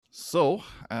So,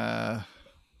 what have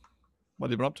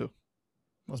you been up to?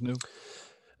 What's new?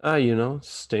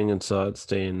 Staying inside,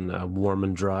 staying warm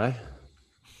and dry.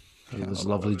 Yeah, This the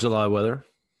lovely July weather.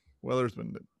 weather's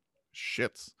been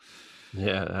shits.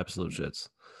 Yeah, absolute shits.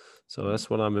 So that's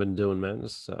what I've been doing, man.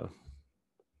 That's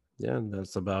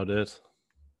about it.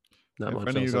 Not Yeah, for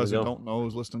much any of you else on the guys who go. don't know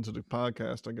who's listening to the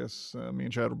podcast, I guess me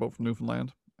and Chad are both from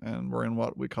Newfoundland, and we're in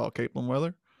what we call Capeland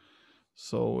weather.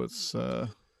 So it's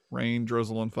rain,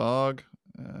 drizzle, and fog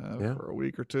Yeah. for a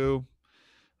week or two.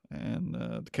 And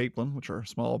the capelin, which are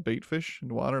small bait fish in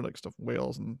the water, like stuff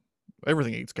whales and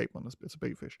everything eats capelin. It's a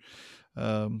bait fish.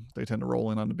 They tend to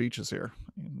roll in on the beaches here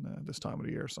in this time of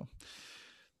the year. So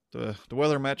the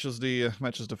weather matches the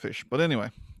fish. But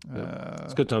anyway, Yeah.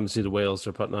 It's a uh, good time to see the whales.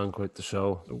 They're putting on quite the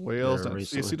show the whales. there So you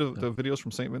see recently. the videos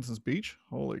from St. Vincent's Beach?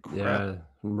 Holy crap! Yeah,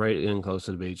 right in close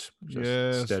to the beach. Just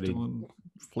Yes, steady doing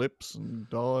flips and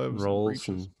dives and rolls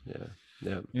breaches. and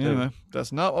yeah. Anyway,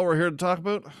 that's not what we're here to talk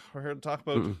about. We're here to talk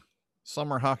about Mm-mm.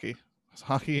 summer hockey. It's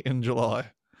hockey in July. Which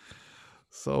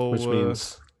So,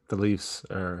 means the Leafs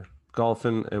are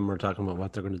golfing, and we're talking about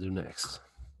what they're going to do next.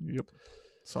 yep.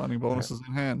 Signing All right. bonuses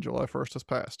in hand. July 1st has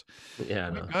passed. Yeah, I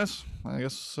All right, know. guys. I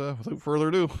guess without further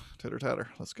ado, titter tatter.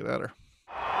 Let's get at her.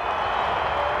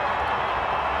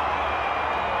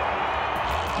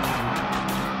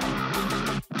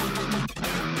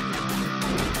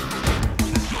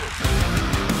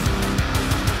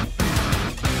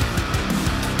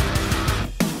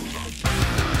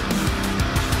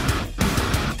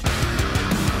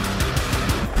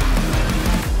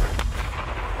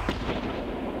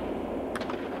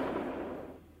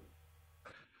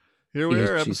 Here we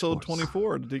are, ESG episode Sports.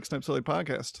 24 of the Deke Snipe Silly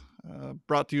podcast.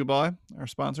 Brought to you by our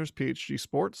sponsors, PHG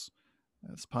Sports.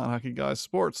 That's Pond Hockey Guys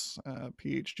Sports,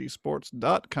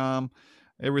 phgsports.com.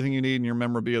 Everything you need in your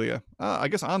memorabilia. I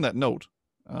guess on that note,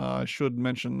 I should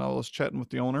mention I was chatting with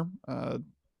the owner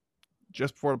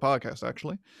just before the podcast,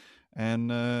 actually.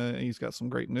 And he's got some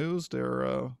great news.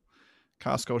 Their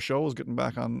Costco show is getting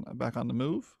back on the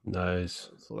move. Nice.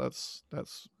 So that's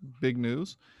big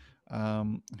news.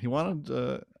 He wanted,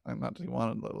 not that he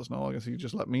wanted to let us know. I guess he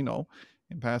just let me know.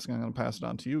 In passing, I'm going to pass it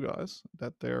on to you guys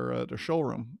that their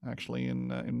showroom actually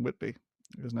in Whitby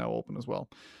is now open as well.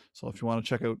 So if you want to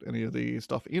check out any of the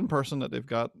stuff in person that they've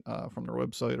got from their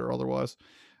website or otherwise,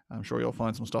 I'm sure you'll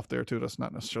find some stuff there too that's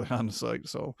not necessarily on the site.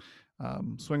 So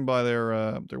swing by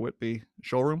their Whitby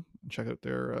showroom and check out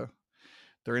their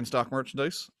in stock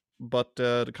merchandise. But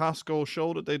the Costco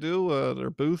show that they do,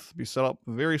 their booth will be set up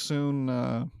very soon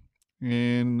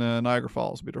in Niagara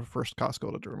Falls. It'll be their first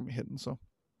Costco that they're going to be hitting. So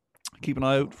keep an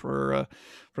eye out for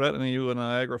that. Any of you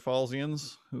Niagara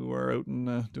Fallsians who are out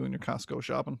and doing your Costco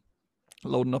shopping,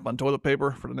 loading up on toilet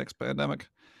paper for the next pandemic,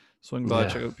 swing by,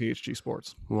 check out PHG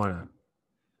Sports. Why not?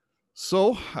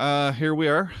 So here we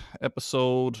are,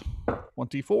 episode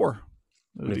 24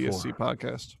 of the 24. DSC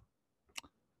podcast.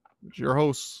 It's your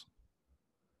hosts,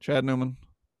 Chad Newman,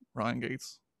 Ryan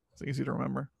Gates. It's easy to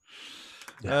remember.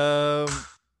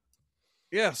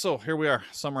 Yeah, so here we are,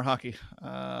 summer hockey.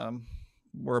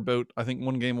 We're about, I think,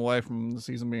 one game away from the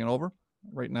season being over.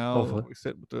 Right now, Hopefully. we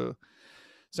sit with the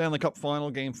Stanley Cup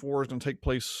final. Game 4 is going to take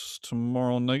place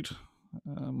tomorrow night,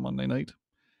 Monday night.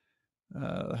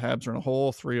 The Habs are in a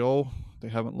hole, 3-0. They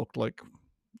haven't looked like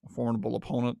a formidable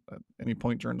opponent at any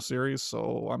point during the series,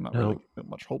 so I'm not really giving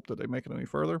much hope that they make it any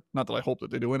further. Not that I hope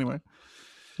that they do anyway.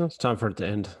 It's time for it to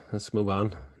end. Let's move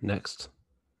on. Next.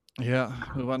 Yeah,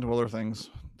 move on to other things.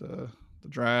 The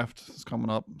draft is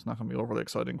coming up. It's not going to be overly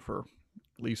exciting for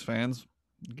Leafs fans,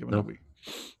 given that we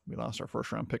lost our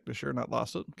first round pick this year. Not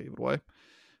lost it, gave it away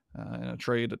in a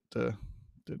trade that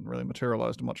didn't really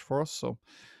materialize too much for us. So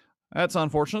that's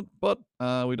unfortunate, but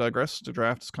we digress. The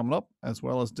draft is coming up, as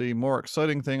well as the more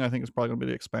exciting thing I think is probably going to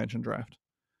be the expansion draft.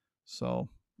 So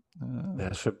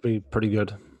it should be pretty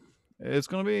good. It's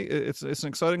going to be it's an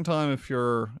exciting time if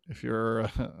you're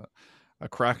a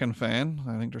Kraken fan.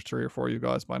 I think there's 3 or 4 of you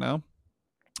guys by now.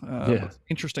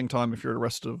 Interesting time if you're the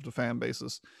rest of the fan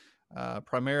bases.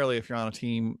 Primarily if you're on a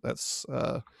team that's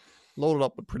loaded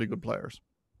up with pretty good players.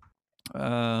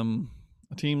 A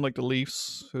team like the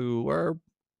Leafs, who are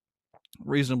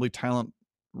reasonably talent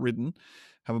ridden,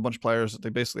 have a bunch of players that they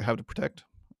basically have to protect,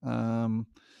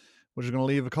 which is going to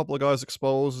leave a couple of guys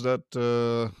exposed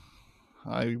that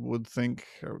I would think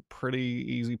are pretty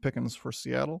easy pickings for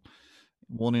Seattle.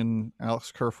 One in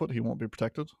Alex Kerfoot, he won't be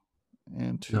protected,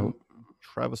 and 2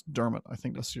 Travis Dermott. I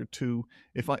think that's your 2.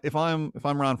 If I'm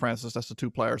Ron Francis, that's the 2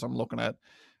 players I'm looking at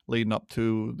leading up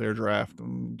to their draft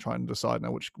and trying to decide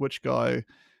now which guy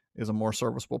is a more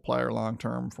serviceable player long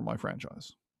term for my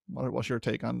franchise. What's your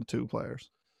take on the 2 players?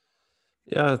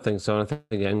 Yeah, I think so. I think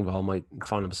Engvall might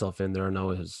find himself in there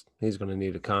now. He's going to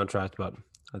need a contract, but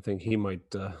I think he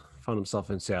might find himself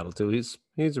in Seattle too. He's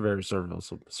a very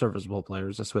serviceable player.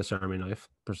 He's a Swiss Army knife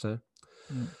per se.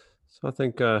 Mm. So I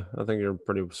think you're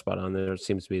pretty spot on there. It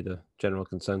seems to be the general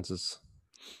consensus.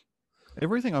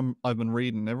 Everything I've been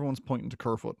reading, everyone's pointing to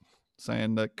Kerfoot,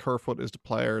 saying that Kerfoot is the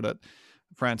player that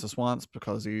Francis wants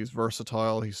because he's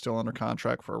versatile. He's still under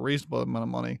contract for a reasonable amount of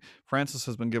money. Francis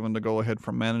has been given the go ahead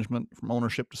from management, from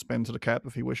ownership to spend to the cap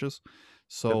if he wishes. Yep.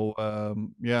 So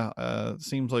it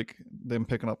seems like them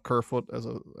picking up Kerfoot as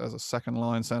a second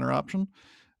line center option,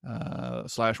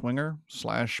 slash winger,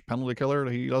 slash penalty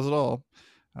killer. He does it all.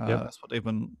 Yep. That's what they've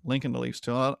been linking the Leafs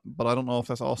to. But I don't know if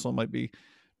that's also might be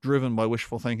driven by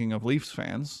wishful thinking of Leafs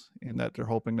fans in that they're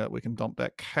hoping that we can dump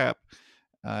that cap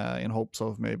in hopes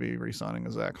of maybe re-signing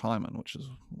a Zach Hyman, which is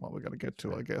what we got to get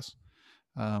to, I guess.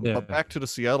 But back to the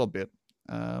Seattle bit.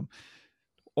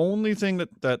 Only thing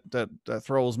that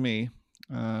throws me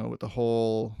with the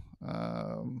whole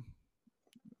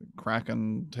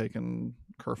Kraken taking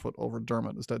Kerfoot over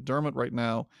Dermott is that Dermott right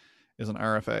now is an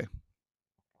RFA.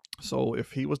 So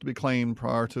if he was to be claimed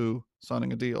prior to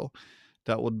signing a deal,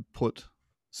 that would put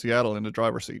Seattle in the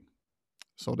driver's seat.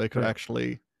 So they could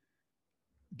actually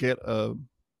get a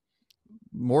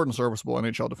more than serviceable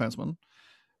NHL defenseman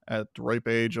at the ripe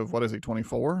age of, what is he,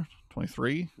 24,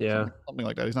 23? Yeah. Something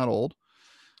like that. He's not old.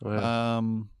 Oh, yeah.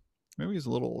 Maybe he's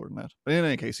a little older than that. But in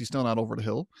any case, he's still not over the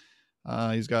hill.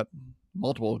 He's got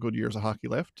multiple good years of hockey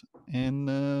left. And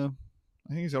I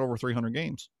think he's got over 300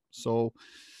 games. So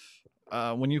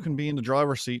when you can be in the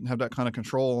driver's seat and have that kind of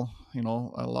control,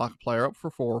 lock a player up for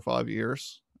 4 or 5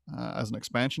 years as an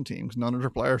expansion team, because none of their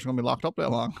players are going to be locked up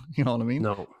that long. You know what I mean?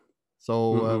 No.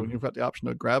 So when you've got the option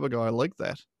to grab a guy like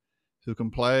that who can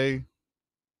play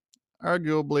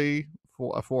arguably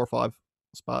for a 4 or 5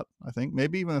 spot, I think,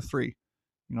 maybe even a 3.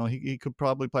 He could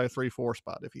probably play a 3-4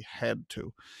 spot if he had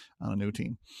to on a new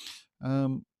team.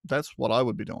 That's what I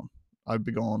would be doing. I'd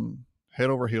be going head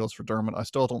over heels for Dermott. I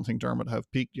still don't think Dermott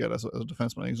have peaked yet as a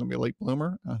defenseman. He's going to be a late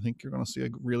bloomer. I think you're going to see a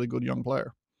really good young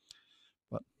player.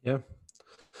 But yeah,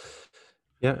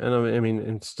 and I mean,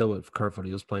 and still with Kerfoot,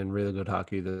 he was playing really good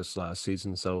hockey this last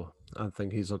season, so I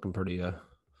think he's looking pretty good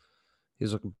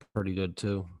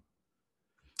too.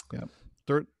 Yeah,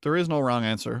 there is no wrong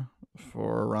answer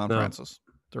for Ron Francis.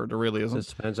 There really isn't. It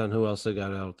just depends on who else they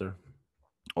got out there.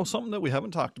 Oh, something that we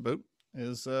haven't talked about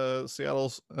is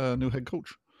Seattle's new head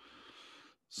coach.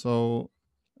 So,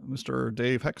 Mr.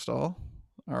 Dave Hextall,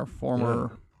 our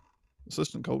former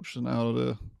assistant coach, is now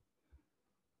the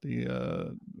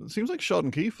it seems like Sheldon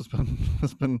Keefe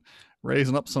has been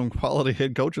raising up some quality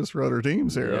head coaches for other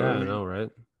teams here. Yeah, I know,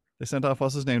 right? They sent off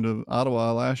what's his name to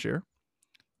Ottawa last year.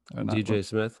 DJ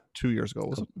Smith. 2 years ago.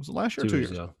 Was it last year? 2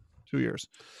 years ago. 2 years.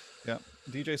 Yeah.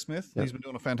 DJ Smith, he's been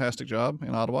doing a fantastic job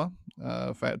in Ottawa.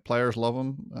 Players love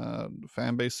him. The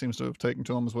fan base seems to have taken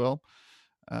to him as well.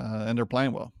 And they're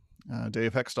playing well.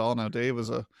 Dave Hextall. Now, Dave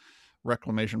is a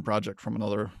reclamation project from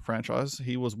another franchise.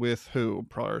 He was with who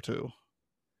prior to?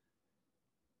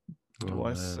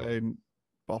 I say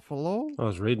Buffalo? I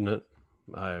was reading it.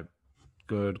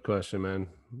 Good question, man.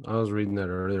 I was reading that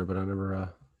earlier, but I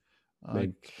never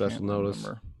made special notice.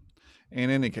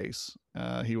 In any case,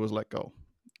 he was let go.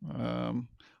 I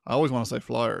always want to say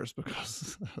Flyers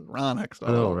because Ron Hextall.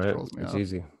 I know, right? It's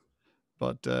easy.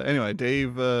 But anyway,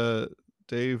 Dave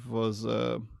was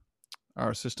our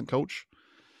assistant coach,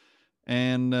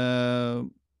 and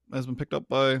has been picked up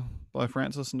by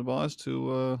Francis and the boys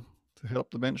to hit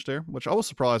up the bench there, which I was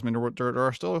surprised. I mean, there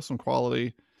are still some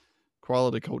quality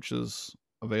coaches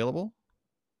available,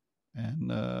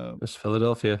 and it's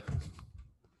Philadelphia.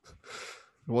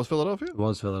 It was Philadelphia? It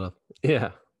was Philadelphia.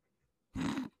 Yeah.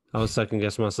 I was second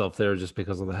guessing myself there just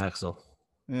because of the Hextall.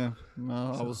 Yeah.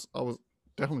 No, so. I was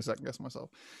definitely second guessing myself.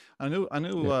 I knew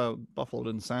Buffalo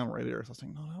didn't sound right here, so I was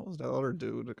thinking, no, that was that other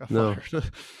dude that got fired.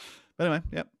 But anyway,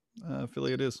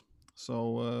 Philly it is.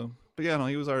 So but yeah, no,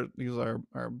 he was our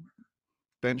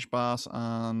bench boss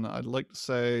on, I'd like to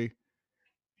say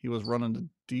he was running the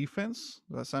defense.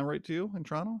 Does that sound right to you in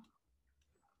Toronto?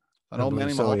 I know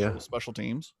Manny Malhotra was special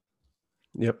teams.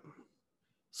 Yep.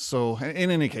 So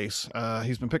in any case,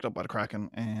 he's been picked up by the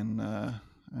Kraken, and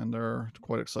they're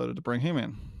quite excited to bring him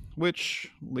in,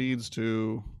 which leads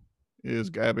to,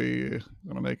 is Gabby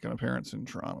going to make an appearance in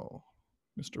Toronto,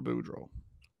 Mr. Boudreau?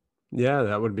 Yeah,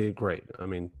 that would be great. I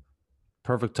mean,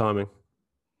 perfect timing.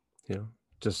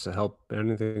 Just to help,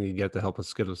 anything you get to help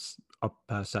us get us up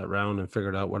past that round and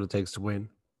figure out what it takes to win.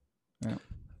 Yeah,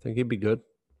 I think he'd be good.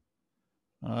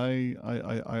 I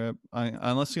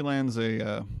unless he lands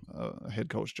a head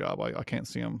coach job, I can't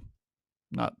see him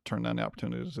not turn down the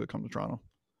opportunity to come to Toronto.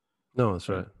 No, that's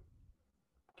right.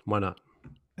 Why not?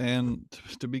 And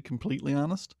to be completely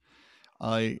honest,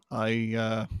 I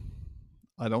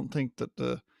don't think that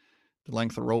the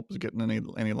length of rope is getting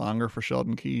any longer for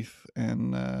Sheldon Keefe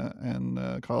and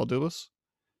Kyle Dubas.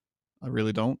 I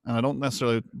really don't, and I don't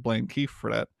necessarily blame Keefe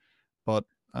for that. But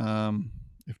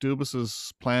if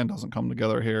Dubas's plan doesn't come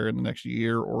together here in the next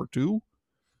year or two,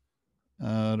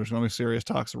 there's going to be serious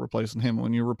talks of replacing him.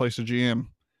 When you replace a GM,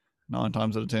 9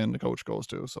 times out of 10, the coach goes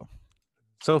too.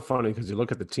 So funny because you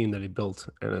look at the team that he built,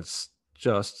 and it's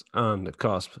just on the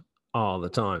cusp all the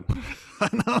time. I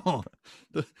know.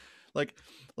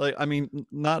 I mean,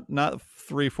 not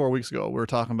 3-4 weeks ago, we were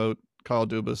talking about Kyle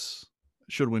Dubas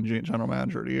should win general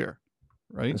manager of the year,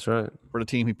 right? That's right. For the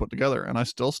team he put together, and I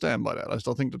still stand by that. I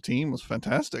still think the team was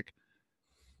fantastic,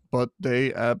 but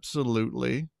they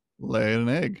absolutely laid an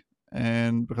egg,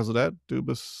 and because of that,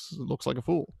 Dubas looks like a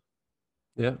fool.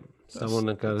 Yeah, someone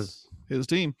that got his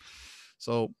team.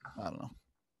 So I don't know.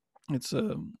 It's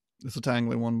a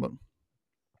tangly one, but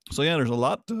so yeah, there's a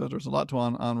lot to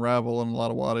unravel and a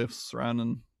lot of what ifs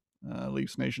surrounding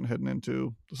Leafs Nation heading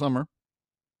into the summer,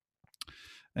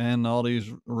 and all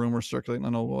these rumors circulating. I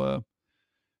know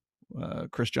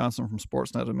Chris Johnson from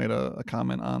Sportsnet had made a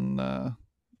comment on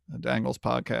Dangle's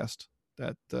podcast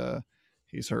that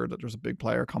he's heard that there's a big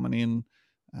player coming in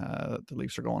that the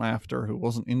Leafs are going after who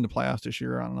wasn't in the playoffs this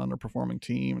year on an underperforming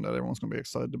team, and that everyone's going to be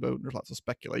excited about. And there's lots of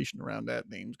speculation around that.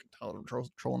 Names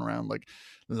trolling around like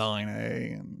Line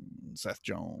A and Seth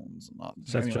Jones.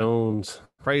 Jones.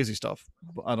 Crazy stuff.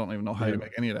 But I don't even know how to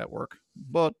make any of that work.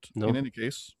 But in any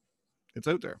case, it's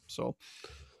out there. So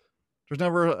there's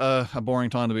never a boring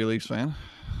time to be a Leafs fan.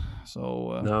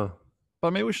 So no.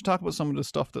 But maybe we should talk about some of the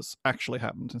stuff that's actually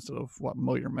happened instead of what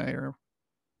might or may, or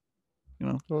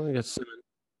Well, I guess Simmonds.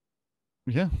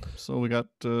 Yeah, so we got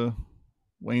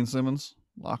Wayne Simmonds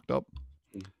locked up,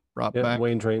 brought back.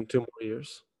 Wayne trained 2 more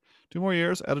years. 2 more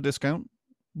years at a discount,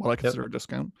 what I consider a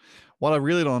discount. What I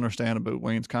really don't understand about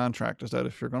Wayne's contract is that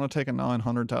if you're going to take a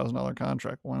 $900,000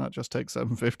 contract, why not just take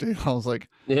 $750,000? I was like,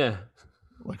 yeah,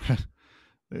 like,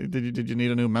 did you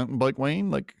need a new mountain bike, Wayne?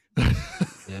 Like,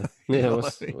 yeah.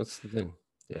 What's the thing?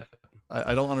 Yeah,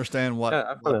 I don't understand what.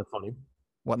 I find that funny.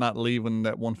 What not leaving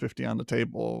that 150 on the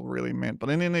table really meant. But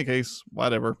in any case,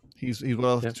 whatever. He's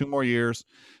well 2 more years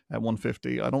at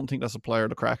 150. I don't think that's a player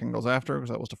the Kraken goes after, because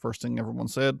that was the first thing everyone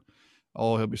said.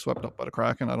 Oh, he'll be swept up by the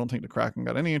Kraken. I don't think the Kraken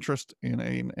got any interest in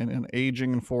an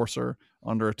aging enforcer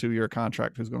under a 2-year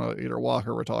contract who's going to either walk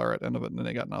or retire at the end of it, and then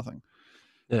they got nothing.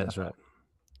 Yeah, that's right.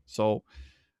 So,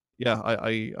 yeah,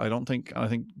 I don't think. I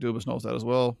think Dubas knows that as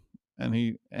well, and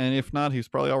if not, he's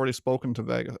probably already spoken to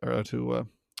Vegas or to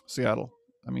Seattle.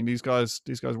 I mean, these guys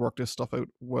work this stuff out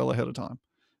well ahead of time,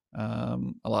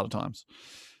 a lot of times.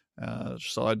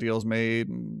 Saw deals made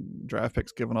and draft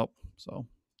picks given up. So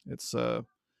it's one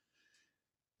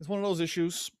of those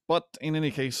issues. But in any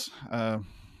case, I'm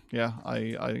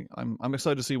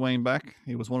excited to see Wayne back.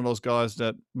 He was one of those guys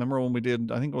that, remember when we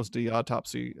did, I think it was the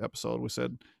autopsy episode, we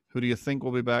said, who do you think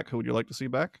will be back? Who would you like to see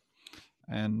back?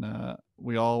 And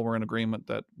we all were in agreement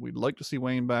that we'd like to see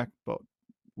Wayne back, but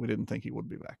we didn't think he would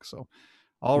be back. So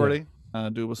already,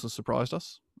 Dubas has surprised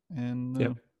us,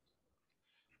 and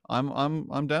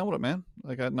I'm down with it, man.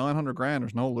 Like at $900,000,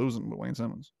 there's no losing with Wayne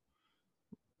Simmonds.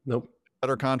 Nope.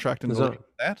 Better contract in the league than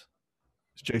that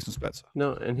is Jason Spezza.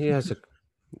 No, and he has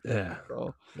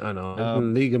so, I know.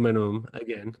 League minimum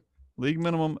again. League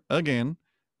minimum again.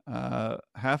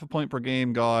 Half a point per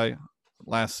game guy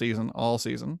last season, all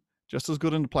season. Just as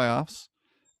good in the playoffs,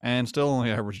 and still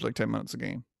only averaged like 10 minutes a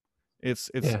game.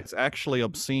 It's actually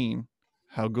obscene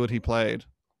how good he played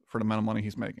for the amount of money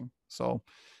he's making. So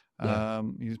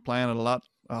he's playing at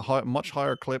a much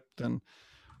higher clip than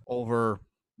over,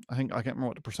 I can't remember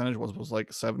what the percentage was. It was like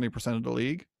 70% of the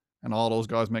league, and all those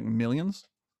guys making millions,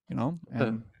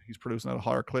 and he's producing at a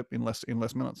higher clip in less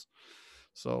minutes.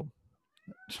 So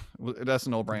that's a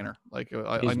no-brainer. Like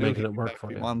I knew making it work for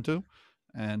he you. wanted to,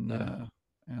 and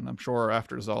I'm sure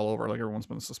after it's all over, like everyone's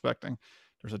been suspecting,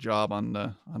 there's a job on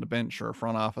the bench or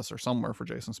front office or somewhere for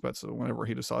Jason Spezza whenever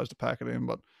he decides to pack it in.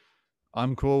 But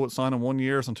I'm cool with signing 1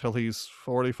 year until he's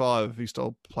 45 if he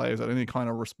still plays at any kind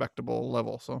of respectable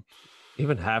level. So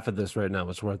even half of this right now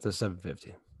is worth the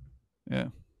 $750. Yeah.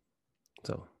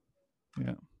 So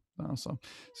yeah. So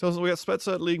we got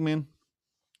Spezza at league min,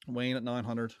 Wayne at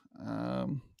 900.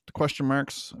 The question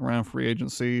marks around free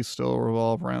agency still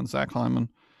revolve around Zach Hyman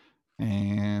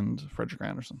and Frederik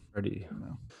Andersen. Freddy.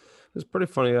 It's pretty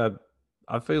funny.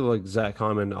 I feel like Zach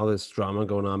Hyman, all this drama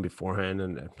going on beforehand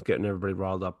and getting everybody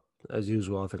riled up as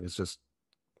usual. I think it's just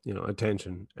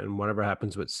attention, and whatever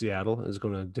happens with Seattle is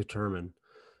going to determine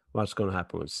what's going to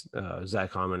happen with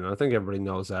Zach Hyman. And I think everybody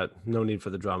knows that. No need for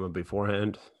the drama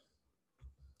beforehand.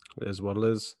 It is what it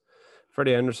is.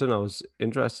 Freddie Anderson, I was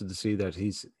interested to see that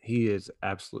he is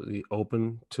absolutely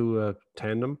open to a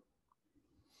tandem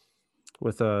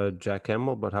with Jack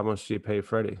Campbell, but how much do you pay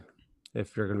Freddie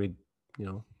if you're going to be,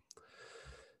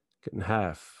 getting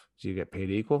half? Do you get paid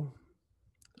equal?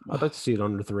 I'd like to see it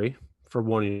under 3 for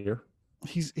 1 year.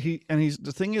 He's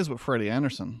the thing is with Freddie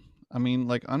Anderson. I mean,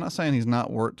 like, I'm not saying he's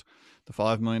not worth the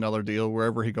 $5 million deal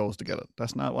wherever he goes to get it.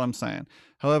 That's not what I'm saying.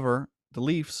 However, the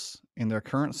Leafs in their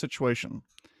current situation,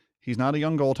 he's not a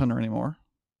young goaltender anymore.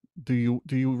 Do you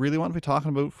really want to be talking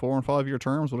about 4 and 5 year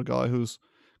terms with a guy who's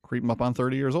creeping up on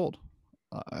 30 years old?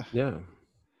 Yeah.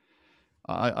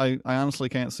 I honestly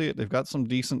can't see it. They've got some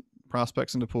decent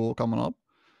prospects in the pool coming up.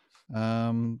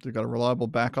 They've got a reliable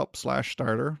backup /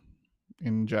 starter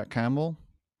in Jack Campbell.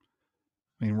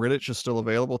 I mean, Rittich is still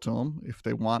available to them if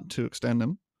they want to extend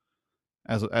him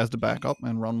as the backup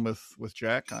and run with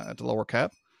Jack at the lower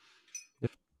cap.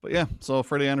 Yep. But yeah, so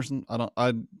Freddie Anderson, I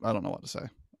don't know what to say.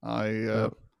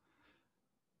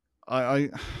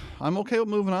 I'm okay with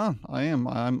moving on.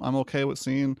 I'm okay with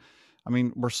seeing. I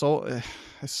mean,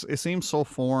 it seems so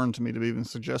foreign to me to be even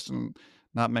suggesting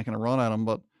not making a run at him,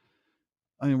 but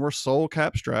I mean, we're so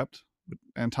cap strapped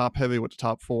and top heavy with the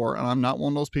top 4, and I'm not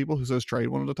one of those people who says trade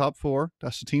one of the top 4.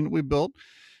 That's the team that we built.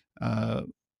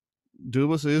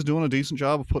 Dubas is doing a decent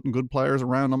job of putting good players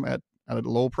around them at a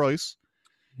low price.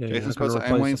 Yeah, Jason Spezza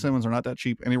and Wayne Simmonds are not that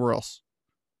cheap anywhere else,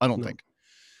 I don't think.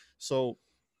 So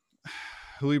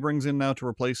who he brings in now to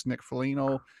replace Nick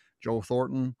Foligno, Joe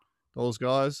Thornton, those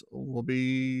guys will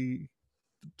be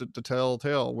the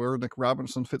telltale where Nick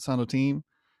Robinson fits on a team.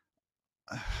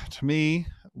 To me,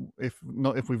 if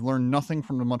we've learned nothing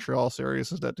from the Montreal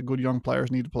series, is that the good young players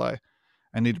need to play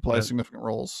significant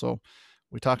roles. So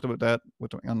we talked about that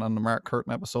on the Mark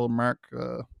Curtin episode. Mark,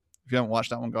 if you haven't watched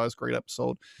that one, guys, great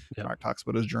episode. Yep. Mark talks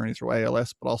about his journey through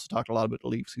ALS, but also talked a lot about the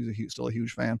Leafs. He's still a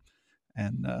huge fan,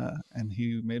 and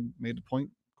he made the point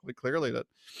quite clearly that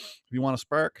if you want a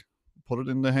spark, put it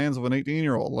in the hands of an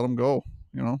 18-year-old. Let him go.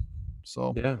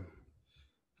 So yeah.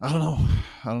 I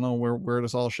don't know where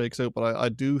this all shakes out, but I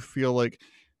do feel like,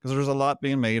 because there's a lot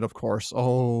being made, of course.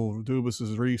 Oh, Dubas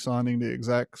is re-signing the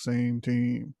exact same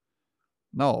team.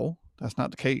 No, that's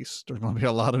not the case. There's going to be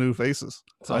a lot of new faces.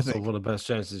 It's also one of the best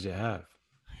chances you have.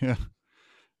 Yeah,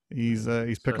 he's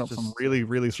picking up some really,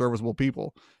 really serviceable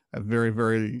people at very,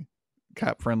 very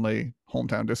cap friendly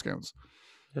hometown discounts.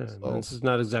 Yeah, so this is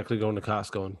not exactly going to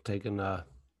Costco and taking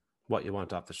what you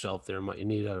want off the shelf there and what you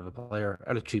need out of a player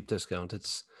at a cheap discount.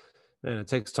 It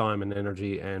takes time and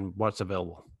energy and what's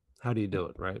available. How do you do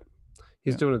it, right?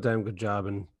 He's doing a damn good job,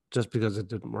 and just because it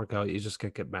didn't work out, you just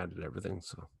can't get mad at everything.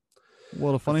 So,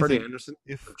 well, the funny Freddie thing, Anderson,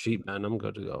 if cheap, man, I'm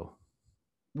good to go.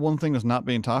 One thing that's not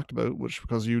being talked about, which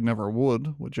because you never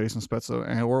would with Jason Spezza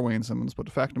and or Wayne Simmonds, but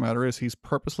the fact of the matter is he's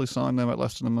purposely signed them at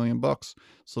less than $1 million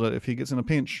so that if he gets in a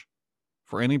pinch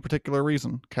for any particular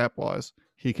reason, cap wise,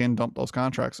 he can dump those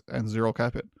contracts and zero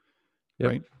cap it. Yep.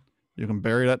 Right? You can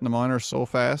bury that in the minors so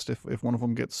fast if one of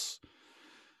them gets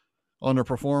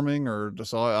underperforming or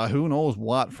decide who knows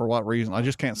for what reason. I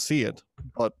just can't see it.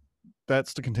 But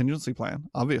that's the contingency plan,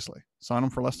 obviously. Sign them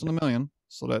for less than $1 million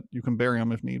so that you can bury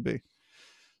them if need be.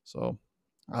 So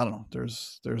I don't know.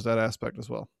 There's that aspect as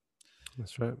well.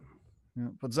 That's right. Yeah,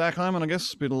 but Zach Hyman, I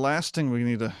guess, be the last thing we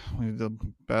need to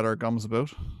bat our gums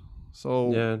about.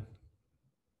 So yeah.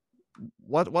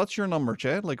 What's your number,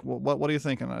 Chad? Like, what are you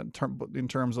thinking in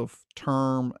terms of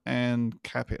term and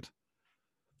cap hit?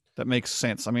 That makes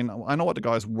sense. I mean, I know what the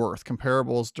guy's worth.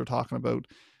 Comparables, they're talking about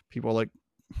people like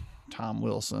Tom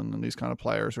Wilson and these kind of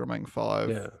players who are making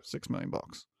 $5-6 million,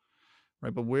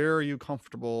 right? But where are you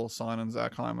comfortable signing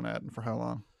Zach Hyman at, and for how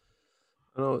long?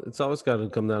 I know it's always got to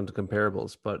come down to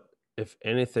comparables, but if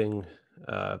anything,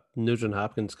 Nugent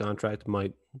Hopkins' contract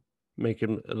might make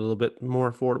him a little bit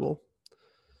more affordable.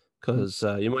 Because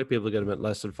you might be able to get him at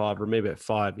less than 5, or maybe at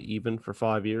 5 even for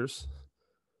 5 years.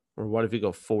 Or what if you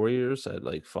go 4 years at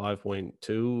like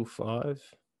 5.25?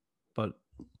 But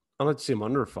I'd like to see him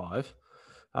under 5,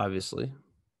 obviously.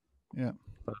 Yeah.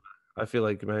 But I feel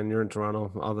like, man, you're in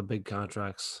Toronto, all the big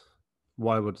contracts.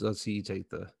 Why would he take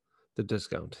the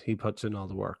discount? He puts in all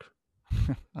the work.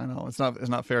 I know it's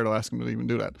not fair to ask him to even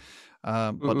do that.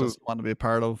 But does want to be a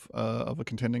part of a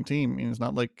contending team. I mean, it's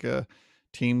not like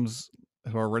teams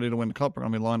who are ready to win the cup are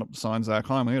going to be lined up to sign Zach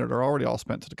Hyman either. They're already all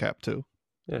spent to the cap too.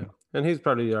 Yeah, and he's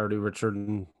probably already richer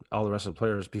than all the rest of the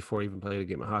players before he even played a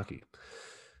game of hockey.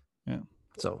 Yeah.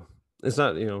 So it's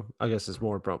not, I guess it's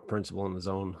more about principle and his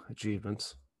own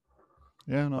achievements.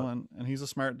 Yeah, no, and he's a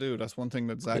smart dude. That's one thing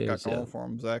that Zach got going for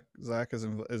him. Zach is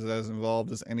as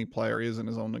involved as any player is in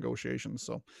his own negotiations.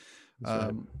 So,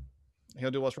 Right.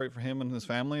 he'll do what's right for him and his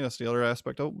family. That's the other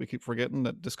aspect of it. We keep forgetting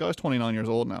that this guy's 29 years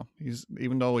old now. He's,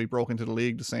 even though he broke into the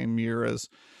league the same year as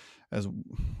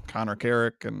Connor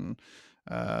Carrick and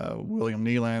William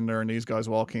Nylander and these guys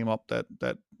all came up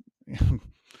that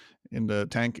in the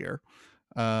tank year.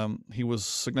 He was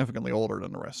significantly older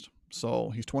than the rest. So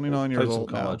he's 29 years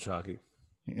old now. College hockey.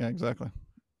 Yeah, exactly.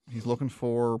 He's looking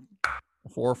for a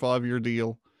 4 or 5 year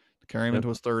deal to carry him into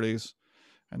his 30s,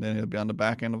 and then he'll be on the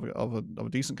back end of a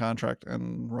decent contract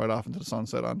and right off into the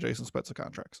sunset on Jason Spezza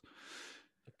contracts.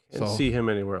 And see him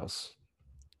anywhere else.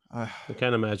 I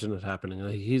can't imagine it happening.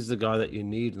 He's the guy that you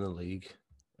need in the league,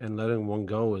 and letting one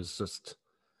go is just.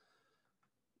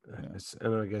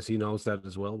 And I guess he knows that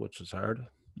as well, which is hard.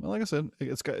 Well, like I said,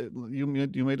 it's got you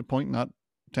made a point not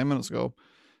 10 minutes ago.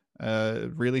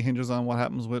 It really hinges on what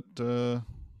happens with the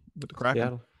Kraken.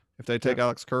 Yeah. If they take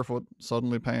Alex Kerfoot,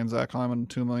 suddenly paying Zach Hyman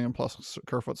 $2 million plus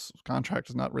Kerfoot's contract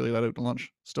is not really let out to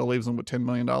lunch. Still leaves them with $10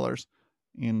 million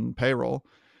in payroll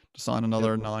to sign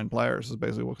another 9 players. Is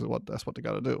basically that's what they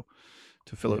got to do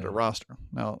to fill out their roster.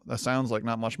 Now that sounds like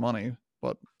not much money,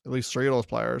 but at least 3 of those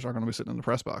players are going to be sitting in the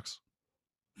press box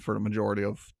for the majority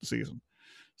of the season.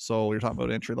 So you're talking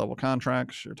about entry level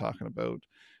contracts. You're talking about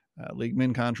league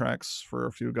min contracts for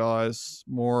a few guys.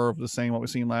 More of the same what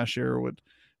we've seen last year with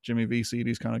Jimmy VC,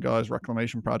 these kind of guys,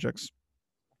 reclamation projects.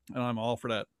 And I'm all for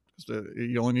that because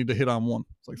you only need to hit on one.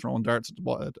 It's like throwing darts at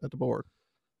the board.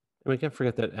 And we can't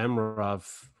forget that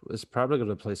Amarov is probably going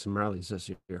to play some rallies this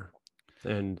year,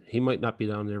 and he might not be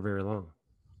down there very long.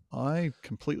 I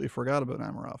completely forgot about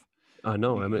Amarov. I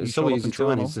know. I mean, it's so easy to,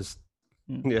 and he's just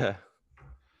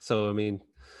So I mean,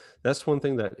 that's one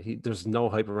thing that there's no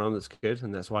hype around this kid,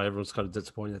 and that's why everyone's kind of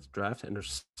disappointed at the draft, and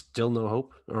there's still no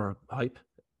hope or hype.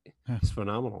 He's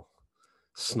phenomenal.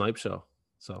 Snipe show.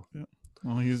 So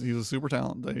well, he's a super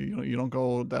talent. You don't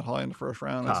go that high in the first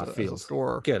round as a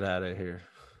scorer. Get out of here.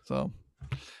 So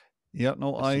I'm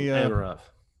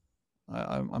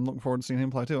looking forward to seeing him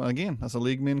play too. And again, that's a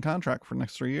league min contract for the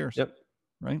next 3 years. Yep.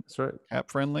 Right? That's right. Cap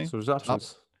friendly. So there's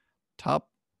options. Top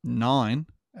 9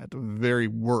 at the very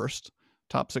worst.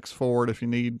 Top 6 forward if you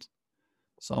need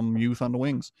some youth on the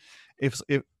wings. If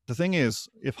the thing is,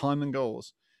 if Hyman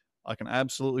goes, I can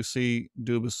absolutely see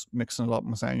Dubas mixing it up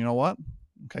and saying, you know what?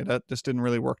 Okay, this didn't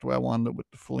really work the way I wanted it with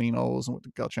the Folinos and with the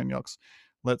Galchenyuks.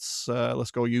 Let's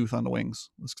go youth on the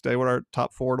wings. Let's stay with our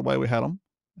top 4 the way we had them.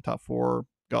 The top 4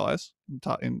 guys in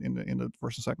the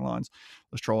first and second lines.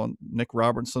 Let's throw Nick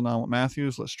Robertson on with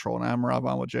Matthews. Let's throw an Amarov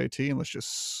on with JT, and let's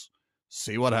just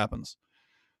see what happens.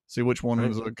 See which one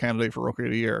is a candidate for Rookie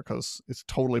of the Year, because it's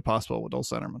totally possible with those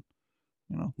centermen.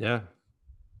 Yeah.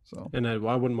 So. And I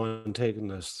wouldn't mind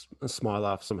taking a smile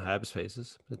off some Habs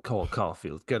faces. Cole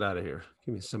Caulfield, get out of here.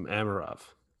 Give me some Amarov.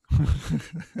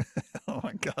 Oh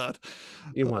my God!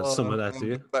 You want some of that, do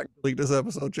you? Back delete this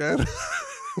episode, Chad.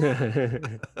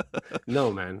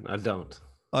 No, man, I don't.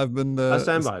 I've been. I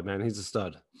stand by it, man. He's a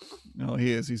stud. No,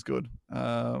 he is. He's good.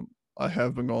 I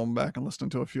have been going back and listening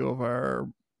to a few of our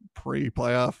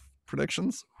pre-playoff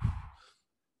predictions.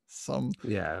 Some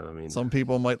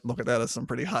people might look at that as some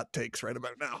pretty hot takes right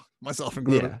about now, myself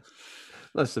included. Yeah.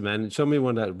 Listen, man, show me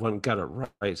one got it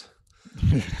right.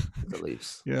 The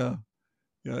Leafs. Yeah.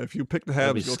 If you picked the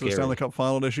Habs to go to the Stanley Cup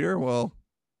final this year, well,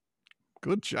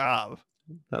 good job.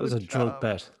 That was a drunk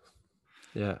bet.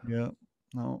 Yeah. Yeah.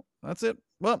 No, that's it.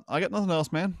 Well, I got nothing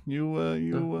else, man. You're all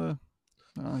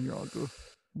good.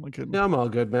 Am I kidding? Yeah, I'm all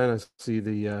good, man. I see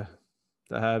the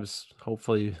Habs.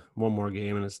 Hopefully, one more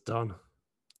game and it's done.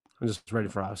 I'm just ready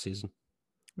for off season.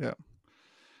 Yeah.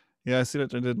 Yeah, I see that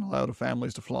they didn't allow the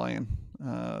families to fly in,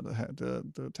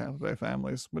 the Tampa Bay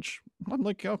families, which I'm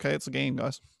like, okay, it's a game,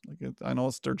 guys. Like, I know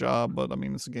it's their job, but I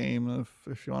mean, it's a game.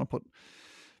 If you want to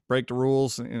break the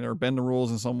rules or bend the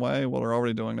rules in some way, well, they're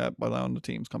already doing that by allowing the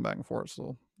teams come back and forth.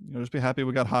 So, just be happy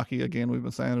we got hockey again. We've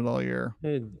been saying it all year.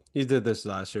 Hey, you did this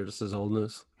last year. This is old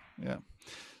news. Yeah.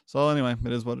 So anyway,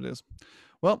 it is what it is.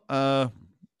 Well,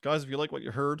 guys, if you like what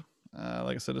you heard,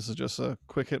 like I said, this is just a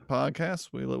quick hit podcast.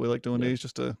 We like doing these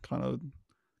just to kind of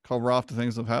cover off the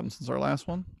things that have happened since our last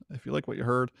one. If you like what you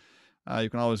heard, you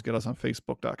can always get us on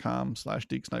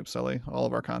facebook.com/DeekSnipeSelly. All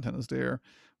of our content is there.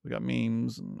 We got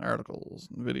memes and articles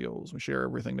and videos. We share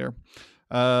everything there.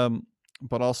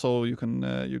 But also you can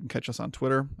catch us on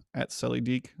Twitter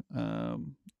 @SellyDeek.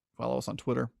 Follow us on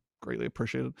Twitter. Greatly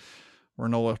appreciated. We're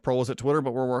no pros at Twitter,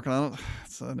 but we're working on it.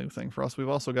 It's a new thing for us. We've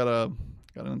also got an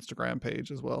Instagram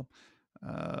page as well.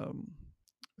 And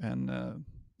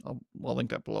I'll link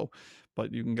that below.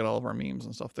 But you can get all of our memes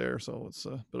and stuff there, so it's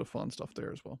a bit of fun stuff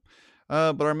there as well.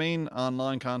 But our main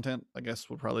online content, I guess,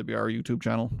 would probably be our YouTube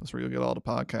channel. That's where you'll get all the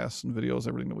podcasts and videos,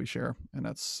 everything that we share. And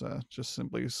that's just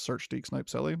simply search Deke Snipe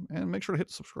Selly and make sure to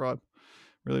hit subscribe.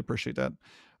 Really appreciate that.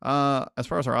 As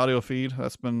far as our audio feed,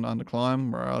 that's been on the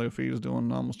climb. Our audio feed is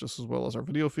doing almost just as well as our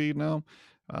video feed now.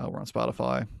 We're on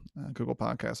Spotify, Google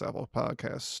Podcasts, Apple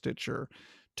Podcasts, Stitcher,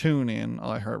 TuneIn,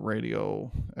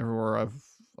 iHeartRadio. Everywhere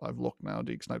I've looked now,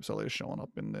 Deke Snipe Selly is showing up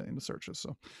in the searches.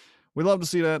 So we love to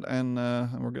see that, and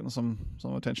we're getting some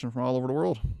attention from all over the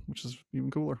world, which is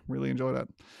even cooler. Really enjoy that.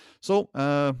 So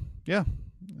yeah,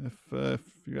 if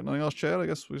you got nothing else, Chad, I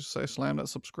guess we just say slam that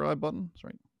subscribe button. That's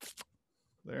right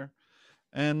there,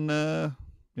 and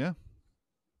yeah,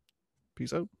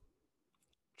 peace out.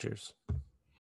 Cheers.